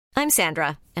I'm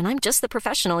Sandra, and I'm just the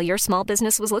professional your small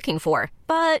business was looking for.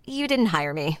 But you didn't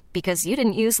hire me because you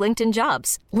didn't use LinkedIn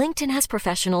Jobs. LinkedIn has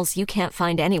professionals you can't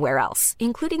find anywhere else,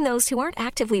 including those who aren't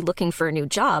actively looking for a new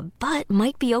job, but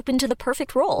might be open to the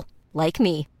perfect role, like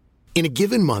me. In a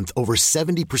given month, over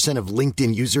 70% of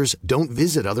LinkedIn users don't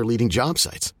visit other leading job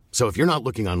sites. So if you're not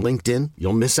looking on LinkedIn,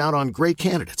 you'll miss out on great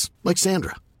candidates like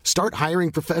Sandra. Start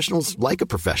hiring professionals like a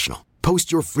professional.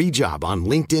 Post your free job on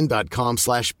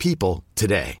linkedin.com/people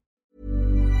today.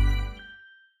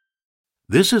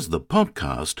 This is the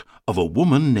podcast of a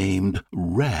woman named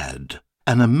Rad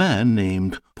and a man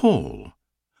named Paul.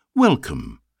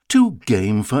 Welcome to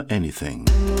Game for Anything.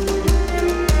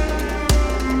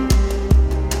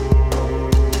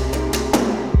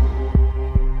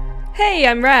 Hey,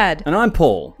 I'm Rad. And I'm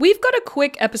Paul. We've got a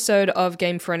quick episode of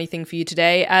Game for Anything for you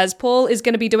today, as Paul is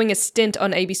going to be doing a stint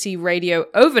on ABC Radio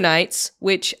overnights,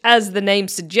 which, as the name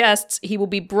suggests, he will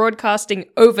be broadcasting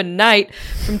overnight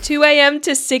from 2 a.m.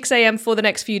 to 6 a.m. for the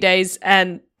next few days,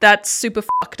 and that's super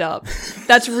fucked up.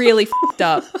 That's really fucked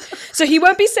up. So he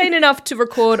won't be sane enough to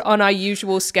record on our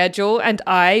usual schedule, and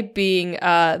I, being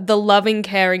the loving,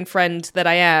 caring friend that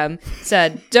I am,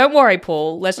 said, "Don't worry,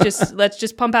 Paul. Let's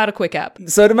just pump out a quick app."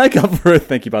 So to make up for it,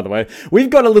 thank you by the way, we've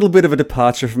got a little bit of a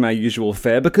departure from our usual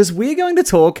fare because we're going to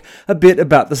talk a bit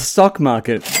about the stock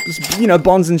market,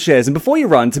 bonds and shares. And before you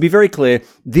run, to be very clear,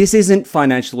 this isn't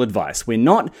financial advice. We're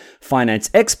not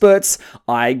finance experts.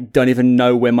 I don't even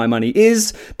know where my money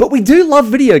is. But we do love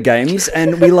video games,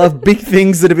 and we love big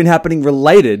things that have been happening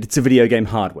related to video game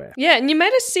hardware. Yeah, and you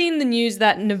might have seen the news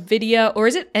that Nvidia, or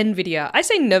is it Nvidia? I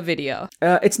say Nvidia.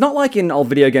 It's not like in old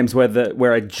video games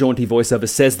where a jaunty voiceover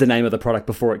says the name of the product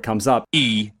before it comes up.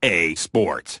 EA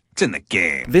Sports. It's in the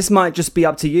game. This might just be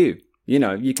up to you.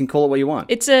 You can call it what you want.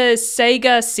 It's a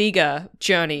Sega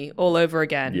journey all over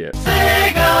again. Yeah.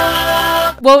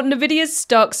 Sega! Well, Nvidia's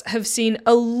stocks have seen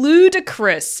a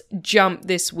ludicrous jump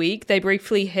this week. They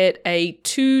briefly hit a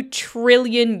 $2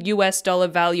 trillion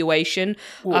valuation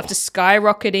after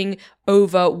skyrocketing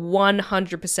over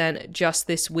 100% just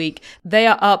this week. They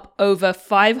are up over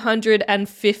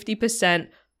 550%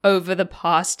 over the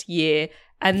past year,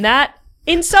 and that,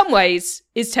 in some ways,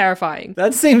 is terrifying.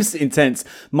 That seems intense.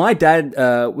 My dad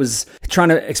was trying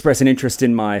to express an interest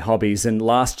in my hobbies, and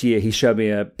last year he showed me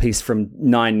a piece from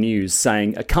 9 News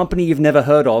saying, a company you've never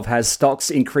heard of has stocks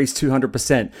increased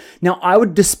 200%. Now, I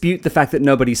would dispute the fact that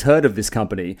nobody's heard of this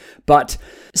company, but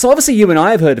so obviously you and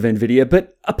I have heard of Nvidia,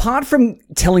 but apart from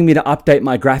telling me to update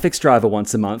my graphics driver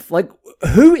once a month,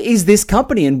 who is this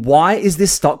company and why is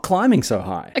this stock climbing so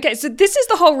high? Okay, so this is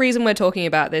the whole reason we're talking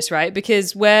about this, right?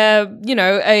 Because we're,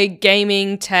 a gaming,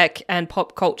 tech, and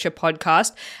pop culture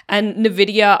podcast, and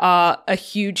Nvidia are a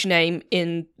huge name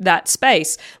in that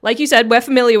space. Like you said, we're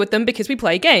familiar with them because we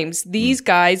play games. These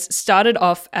guys started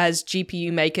off as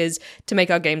GPU makers to make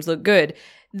our games look good.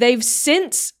 They've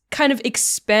since kind of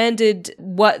expanded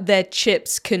what their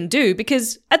chips can do,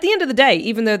 because at the end of the day,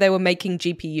 even though they were making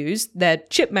GPUs, they're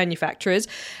chip manufacturers,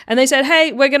 and they said,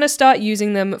 hey, we're going to start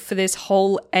using them for this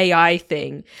whole AI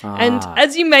thing. And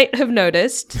as you may have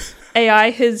noticed,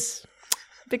 AI has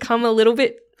become a little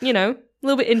bit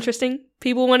interesting.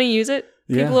 People want to use it.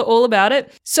 People are all about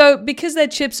it. So because their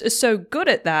chips are so good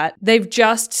at that, they've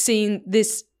just seen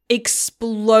this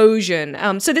explosion.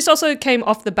 So this also came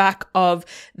off the back of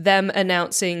them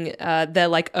announcing their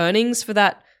earnings for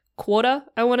that quarter,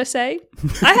 I want to say.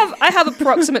 I have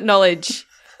approximate knowledge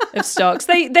of stocks.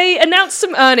 They announced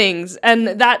some earnings,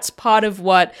 and that's part of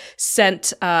what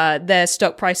sent their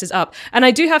stock prices up. And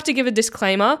I do have to give a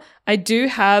disclaimer. I do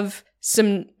have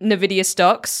some Nvidia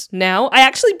stocks now. I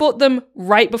actually bought them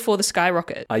right before the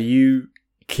skyrocket. Are you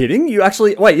kidding? You're a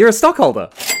stockholder?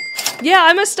 Yeah,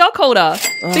 I'm a stockholder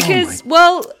because,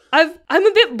 I'm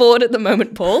a bit bored at the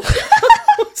moment, Paul.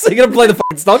 So you're gonna play the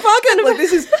fucking stock market?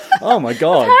 This is, oh my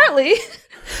god. Apparently,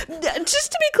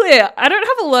 just to be clear, I don't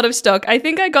have a lot of stock. I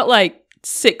think I got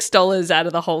 $6 out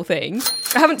of the whole thing.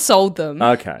 I haven't sold them.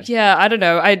 Okay. Yeah, I don't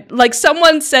know.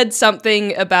 Someone said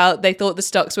something about they thought the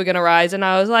stocks were going to rise, and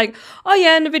I was like, oh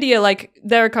yeah, Nvidia,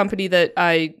 they're a company that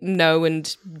I know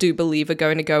and do believe are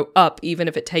going to go up, even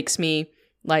if it takes me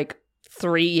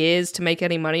 3 years to make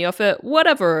any money off it.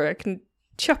 Whatever, I can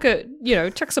chuck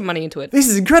some money into it. This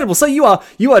is incredible. So you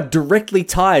are directly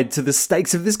tied to the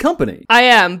stakes of this company. I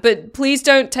am, but please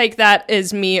don't take that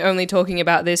as me only talking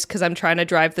about this because I'm trying to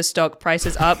drive the stock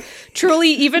prices up. Truly,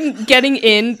 even getting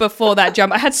in before that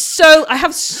jump, I have so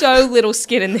little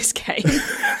skin in this game.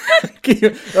 But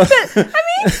I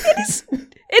mean,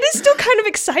 it is still kind of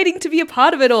exciting to be a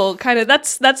part of it all. Kind of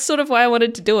that's sort of why I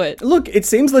wanted to do it. Look, it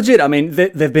seems legit. I mean,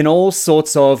 there've been all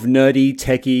sorts of nerdy,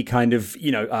 techie kind of,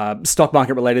 stock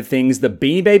market related things. The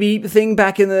Beanie Baby thing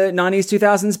back in the 90s,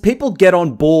 2000s. People get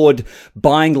on board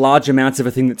buying large amounts of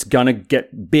a thing that's gonna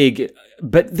get big.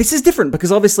 But this is different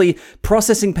because obviously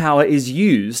processing power is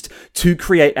used to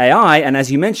create AI. And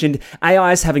as you mentioned,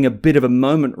 AI is having a bit of a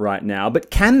moment right now. But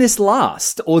can this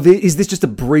last? Or is this just a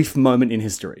brief moment in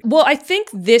history? Well, I think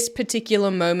this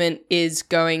particular moment is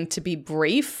going to be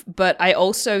brief, but I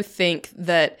also think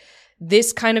that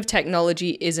this kind of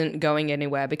technology isn't going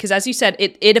anywhere because, as you said,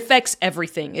 it affects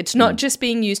everything. It's not just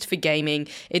being used for gaming.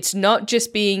 It's not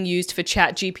just being used for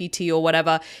ChatGPT or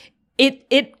whatever.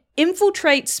 It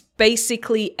infiltrates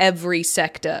basically every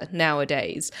sector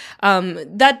nowadays.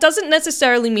 That doesn't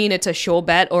necessarily mean it's a sure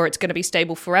bet or it's going to be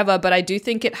stable forever, but I do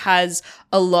think it has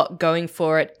a lot going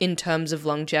for it in terms of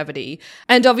longevity.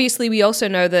 And obviously, we also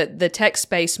know that the tech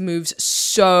space moves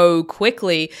so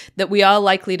quickly that we are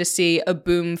likely to see a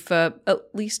boom for at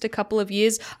least a couple of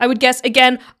years. I would guess,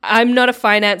 again, I'm not a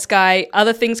finance guy.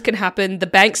 Other things can happen. The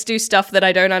banks do stuff that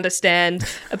I don't understand.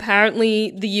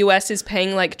 Apparently, the US is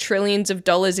paying like trillions of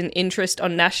dollars in interest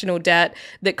on national debt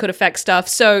that could affect stuff.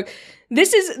 So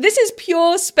this is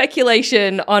pure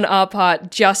speculation on our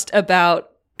part just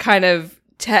about kind of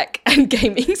tech and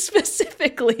gaming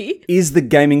specifically. Is the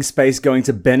gaming space going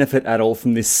to benefit at all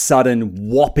from this sudden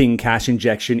whopping cash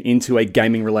injection into a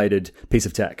gaming-related piece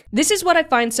of tech? This is what I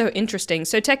find so interesting.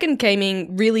 So tech and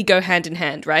gaming really go hand in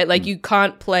hand, right? Like you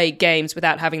can't play games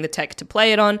without having the tech to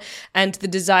play it on, and the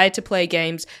desire to play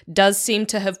games does seem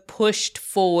to have pushed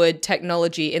forward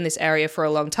technology in this area for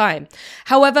a long time.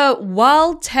 However,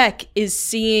 while tech is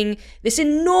seeing this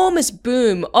enormous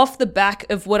boom off the back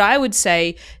of what I would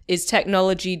say is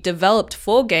technology developed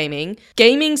for gaming,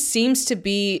 gaming seems to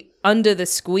be under the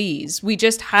squeeze. We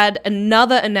just had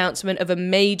another announcement of a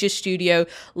major studio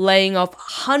laying off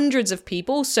hundreds of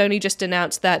people. Sony just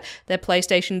announced that their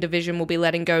PlayStation division will be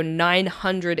letting go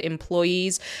 900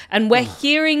 employees. And we're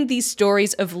hearing these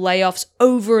stories of layoffs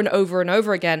over and over and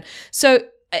over again. So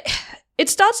it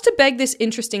starts to beg this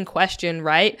interesting question,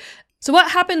 right? So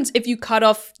what happens if you cut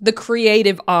off the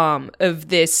creative arm of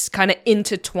this kind of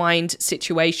intertwined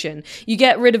situation? You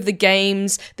get rid of the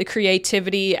games, the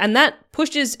creativity, and that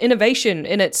pushes innovation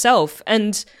in itself.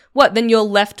 And what, then you're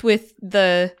left with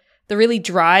the really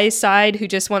dry side who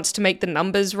just wants to make the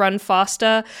numbers run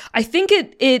faster? I think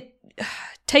it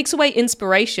takes away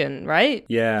inspiration, right?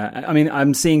 Yeah, I mean,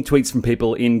 I'm seeing tweets from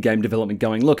people in game development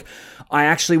going, look, I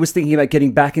actually was thinking about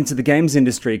getting back into the games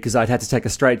industry because I'd had to take a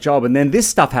straight job. And then this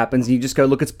stuff happens and you just go,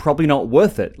 look, it's probably not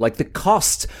worth it. Like the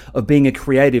cost of being a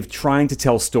creative, trying to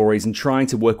tell stories and trying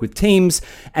to work with teams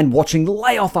and watching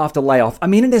layoff after layoff. I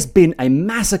mean, it has been a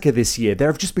massacre this year. There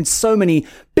have just been so many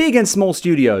big and small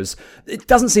studios. It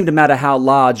doesn't seem to matter how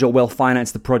large or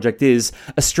well-financed the project is.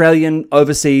 Australian,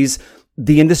 overseas,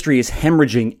 the industry is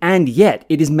hemorrhaging, and yet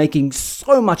it is making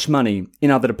so much money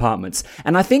in other departments.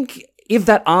 And I think if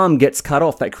that arm gets cut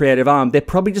off, that creative arm, they're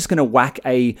probably just going to whack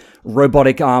a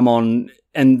robotic arm on,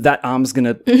 and that arm's going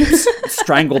to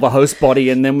strangle the host body,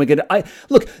 and then we're going to...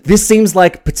 Look, this seems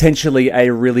like potentially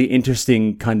a really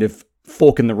interesting kind of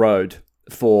fork in the road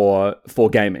for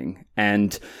gaming.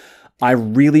 And I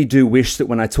really do wish that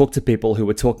when I talk to people who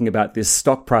were talking about this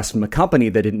stock price from a company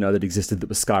they didn't know that existed that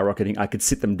was skyrocketing, I could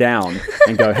sit them down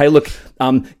and go, hey, look,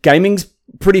 gaming's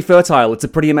pretty fertile. It's a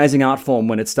pretty amazing art form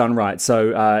when it's done right.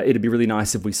 So it'd be really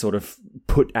nice if we sort of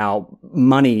put our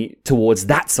money towards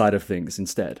that side of things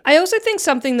instead. I also think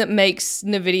something that makes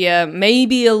Nvidia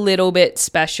maybe a little bit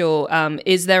special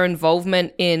is their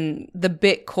involvement in the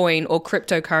Bitcoin or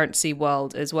cryptocurrency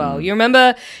world as well. You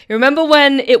remember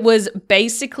when it was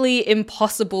basically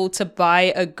impossible to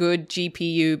buy a good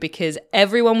GPU because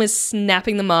everyone was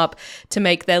snapping them up to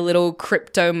make their little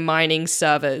crypto mining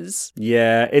servers?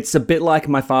 Yeah, it's a bit like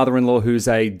my father-in-law who's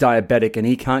a diabetic and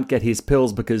he can't get his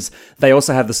pills because they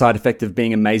also have the side effect of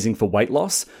being amazing for weight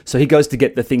loss. So he goes to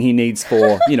get the thing he needs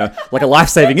for, like a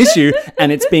life-saving issue,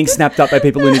 and it's being snapped up by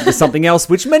people who need it for something else,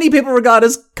 which many people regard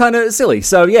as kind of silly.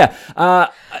 So yeah,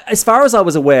 as far as I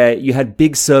was aware, you had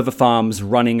big server farms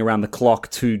running around the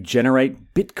clock to generate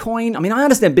Bitcoin. I mean, I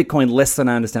understand Bitcoin less than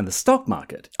I understand the stock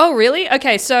market. Oh, really?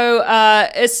 Okay, so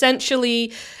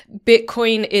essentially,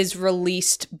 Bitcoin is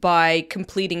released by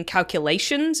completing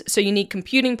calculations. So you need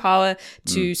computing power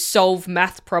to solve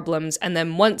math problems. And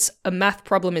then once a math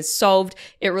problem is solved,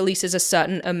 it releases a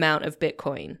certain amount of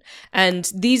Bitcoin. And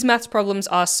these math problems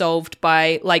are solved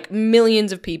by like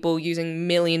millions of people using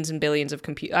millions and billions of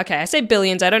computers. Okay, I say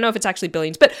billions. I don't know if it's actually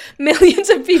billions, but millions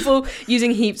of people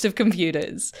using heaps of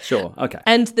computers. Sure, okay.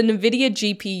 And the Nvidia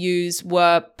GPUs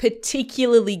were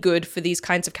particularly good for these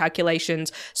kinds of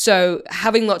calculations. So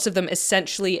having lots of them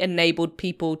essentially enabled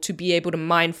people to be able to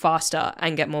mine faster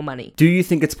and get more money. Do you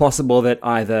think it's possible that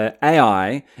either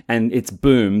AI and its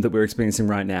boom that we're experiencing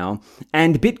right now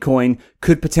and Bitcoin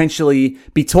could potentially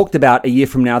be talked about a year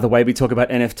from now the way we talk about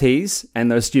NFTs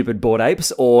and those stupid Bored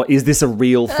Apes? Or is this a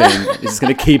real thing? Is this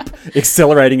going to keep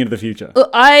accelerating into the future?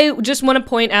 I just want to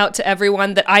point out to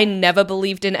everyone that I never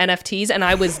believed in NFTs and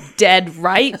I was dead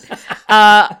right.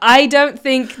 I don't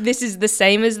think this is the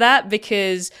same as that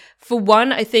because, for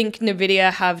one, I think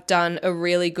Nvidia have done a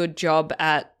really good job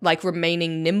at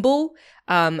remaining nimble.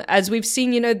 As we've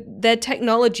seen, their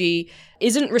technology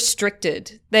isn't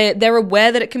restricted. They're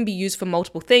aware that it can be used for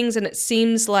multiple things, and it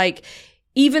seems like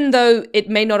even though it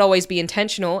may not always be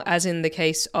intentional, as in the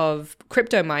case of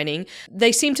crypto mining,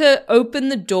 they seem to open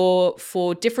the door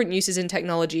for different uses in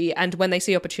technology, and when they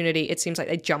see opportunity, it seems like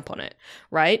they jump on it,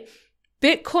 right?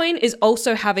 Bitcoin is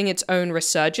also having its own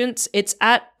resurgence. It's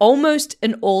at almost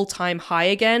an all-time high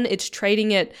again. It's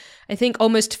trading at, I think,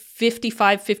 almost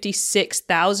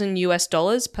 $56,000 US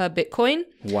per Bitcoin.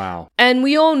 Wow. And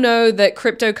we all know that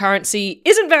cryptocurrency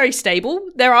isn't very stable.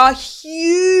 There are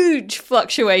huge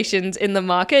fluctuations in the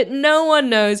market. No one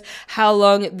knows how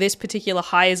long this particular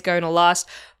high is going to last.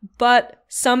 But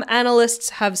some analysts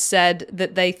have said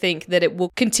that they think that it will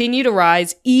continue to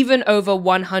rise even over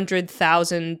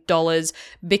 $100,000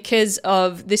 because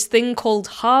of this thing called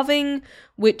halving,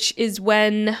 which is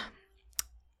when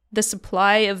the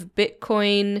supply of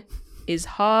Bitcoin is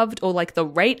halved, or the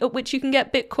rate at which you can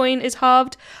get Bitcoin is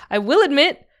halved. I will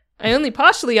admit, I only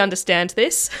partially understand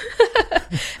this.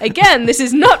 Again, this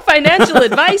is not financial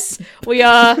advice. We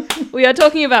are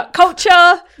talking about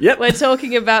culture. Yep. We're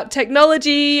talking about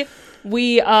technology.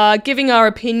 We are giving our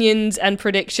opinions and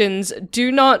predictions.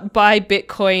 Do not buy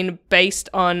Bitcoin based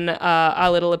on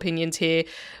our little opinions here.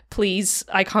 Please,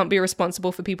 I can't be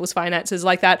responsible for people's finances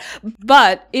like that.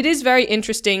 But it is very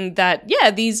interesting that,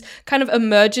 these kind of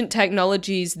emergent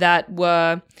technologies that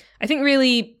were, I think,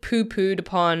 really poo-pooed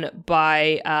upon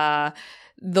by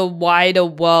the wider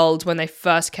world when they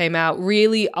first came out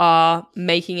really are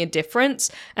making a difference.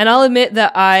 And I'll admit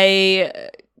that I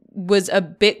was a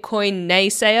Bitcoin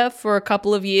naysayer for a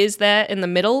couple of years there in the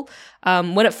middle.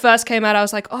 When it first came out, I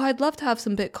was like, oh, I'd love to have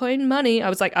some Bitcoin money. I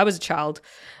was a child.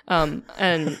 And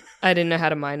I didn't know how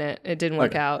to mine it. It didn't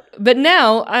work out. But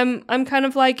now I'm kind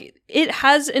of like, it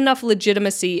has enough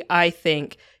legitimacy, I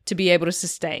think, to be able to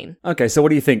sustain. Okay, so what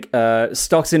do you think?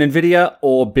 Stocks in Nvidia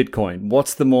or Bitcoin?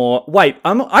 What's the more... Wait,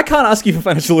 I can't ask you for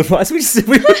financial advice.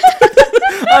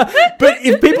 But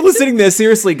if people are sitting there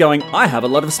seriously going, I have a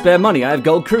lot of spare money, I have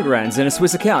gold Krugerrands in a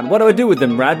Swiss account, what do I do with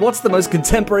them, Rad? What's the most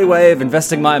contemporary way of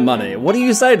investing my money? What do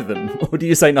you say to them? Or do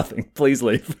you say nothing? Please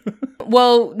leave.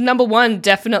 Well, number one,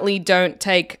 definitely don't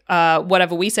take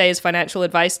whatever we say as financial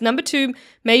advice. Number two,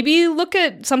 maybe look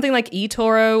at something like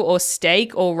eToro or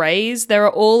Stake or Raise. There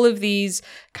are all of these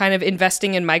kind of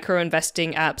investing and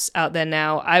micro-investing apps out there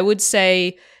now. I would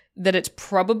say that it's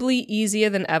probably easier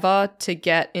than ever to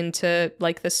get into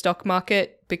the stock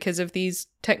market because of these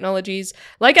technologies.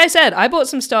 Like I said, I bought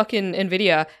some stock in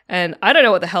Nvidia and I don't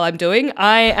know what the hell I'm doing.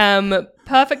 I am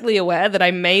perfectly aware that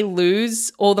I may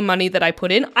lose all the money that I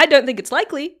put in. I don't think it's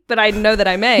likely, but I know that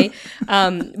I may.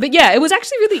 But yeah, it was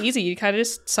actually really easy. You kind of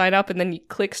just sign up and then you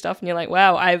click stuff and you're like,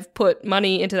 wow, I've put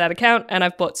money into that account and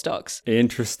I've bought stocks.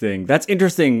 Interesting. That's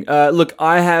interesting. Look,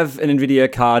 I have an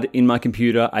Nvidia card in my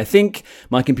computer. I think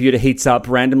my computer heats up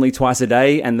randomly twice a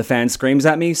day and the fan screams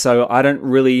at me, so I don't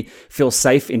really feel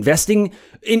safe investing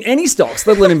in any stocks,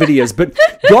 let alone Nvidia's. But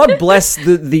God bless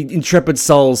the intrepid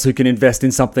souls who can invest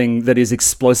in something that is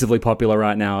explosively popular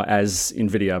right now as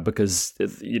Nvidia, because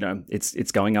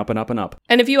it's going up and up and up.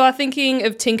 And if you are thinking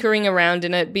of tinkering around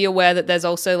in it, be aware that there's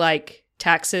also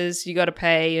taxes you got to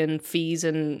pay and fees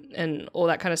and all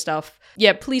that kind of stuff.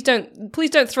 Yeah, please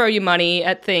don't throw your money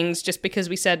at things just because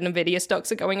we said Nvidia stocks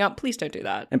are going up. Please don't do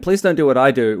that. And please don't do what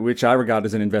I do, which I regard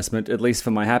as an investment, at least for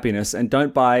my happiness, and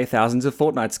don't buy thousands of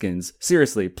Fortnite skins.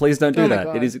 Seriously, please don't do that.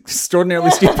 God. It is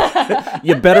extraordinarily stupid.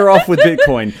 You're better off with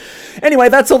Bitcoin. Anyway,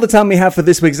 that's all the time we have for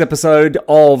this week's episode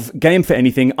of Game for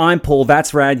Anything. I'm Paul,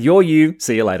 that's Rad, you're you.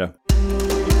 See you later.